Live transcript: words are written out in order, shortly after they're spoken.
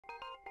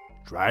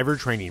Driver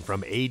training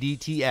from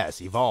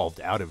ADTS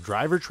evolved out of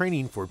driver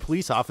training for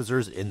police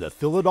officers in the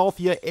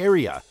Philadelphia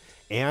area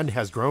and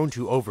has grown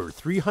to over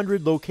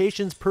 300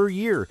 locations per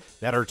year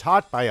that are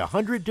taught by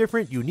 100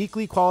 different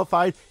uniquely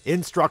qualified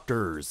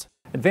instructors.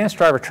 Advanced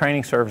driver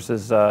training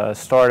services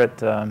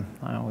started,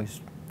 I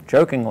always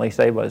jokingly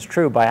say, but it's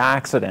true, by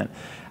accident.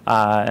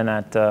 And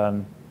that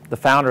the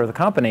founder of the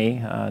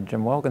company,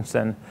 Jim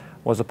Wilkinson,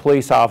 was a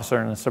police officer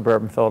in the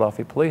suburban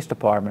Philadelphia Police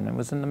Department. It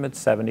was in the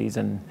mid-'70s,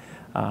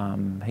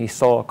 and he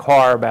saw a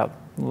car about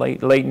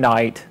late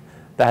night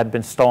that had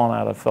been stolen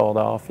out of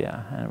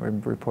Philadelphia, and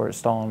it reported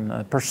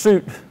stolen.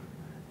 Pursuit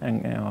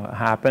and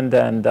happened,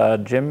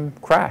 and Jim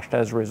crashed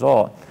as a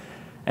result.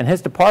 And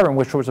his department,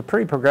 which was a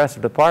pretty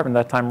progressive department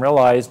at that time,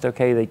 realized,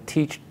 okay, they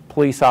teach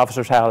police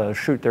officers how to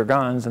shoot their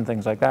guns and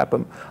things like that,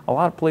 but a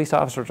lot of police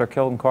officers are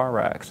killed in car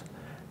wrecks,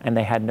 and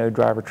they had no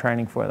driver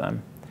training for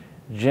them.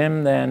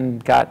 Jim then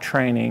got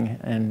training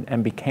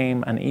and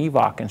became an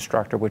EVOC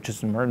instructor, which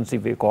is an emergency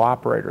vehicle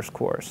operators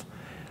course.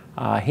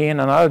 He and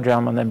another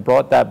gentleman then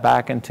brought that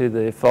back into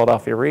the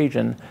Philadelphia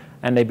region,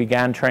 and they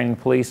began training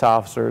police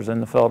officers in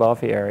the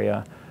Philadelphia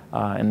area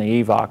in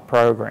the EVOC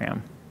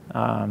program.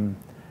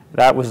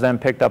 That was then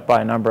picked up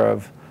by a number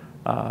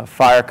of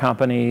fire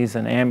companies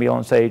and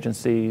ambulance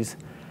agencies,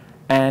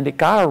 and it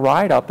got a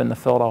write-up in the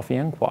Philadelphia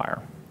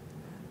Inquirer.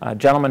 A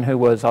gentleman who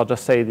was, I'll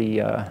just say,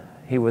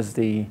 he was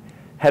the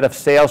head of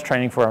sales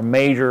training for a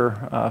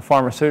major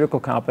pharmaceutical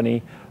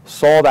company,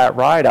 saw that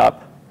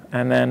write-up,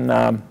 and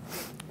then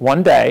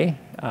one day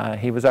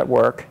he was at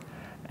work,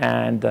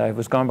 and he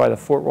was going by the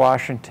Fort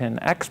Washington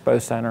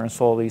Expo Center and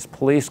saw these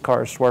police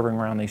cars swerving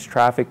around these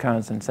traffic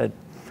cones and said,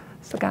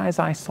 "It's the guys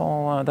I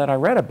saw that I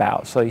read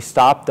about." So he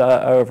stopped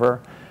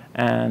over,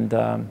 and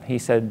he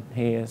said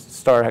he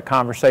started a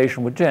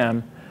conversation with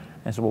Jim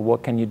and said, "Well,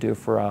 what can you do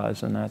for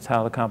us?" And that's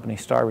how the company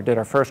started. We did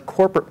our first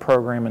corporate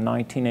program in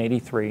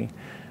 1983,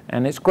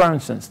 and it's grown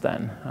since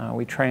then.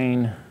 We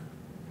train,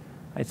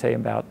 I'd say,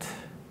 about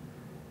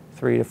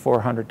 300 to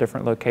 400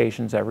 different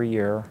locations every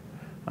year.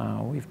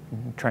 We've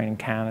trained in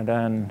Canada,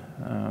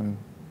 and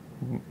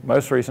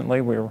most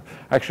recently we're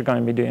actually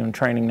going to be doing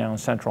training now in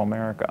Central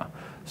America.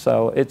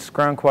 So it's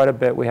grown quite a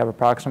bit. We have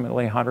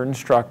approximately 100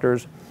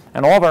 instructors,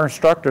 and all of our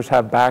instructors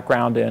have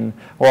background in,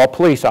 well,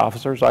 police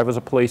officers. I was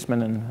a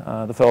policeman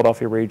in the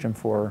Philadelphia region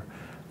for,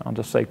 I'll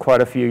just say,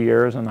 quite a few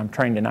years, and I'm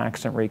trained in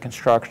accident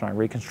reconstruction. I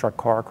reconstruct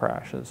car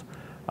crashes.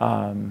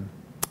 And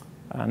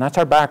that's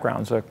our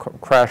backgrounds: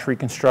 crash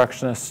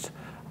reconstructionists,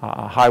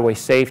 highway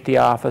safety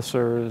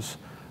officers,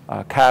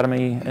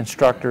 academy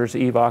instructors,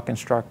 EVOC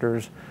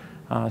instructors.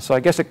 So I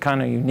guess it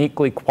kind of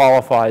uniquely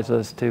qualifies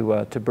us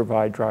to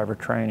provide driver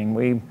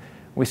training.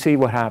 We see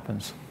what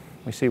happens.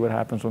 We see what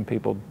happens when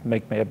people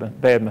make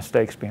bad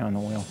mistakes behind the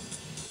wheel.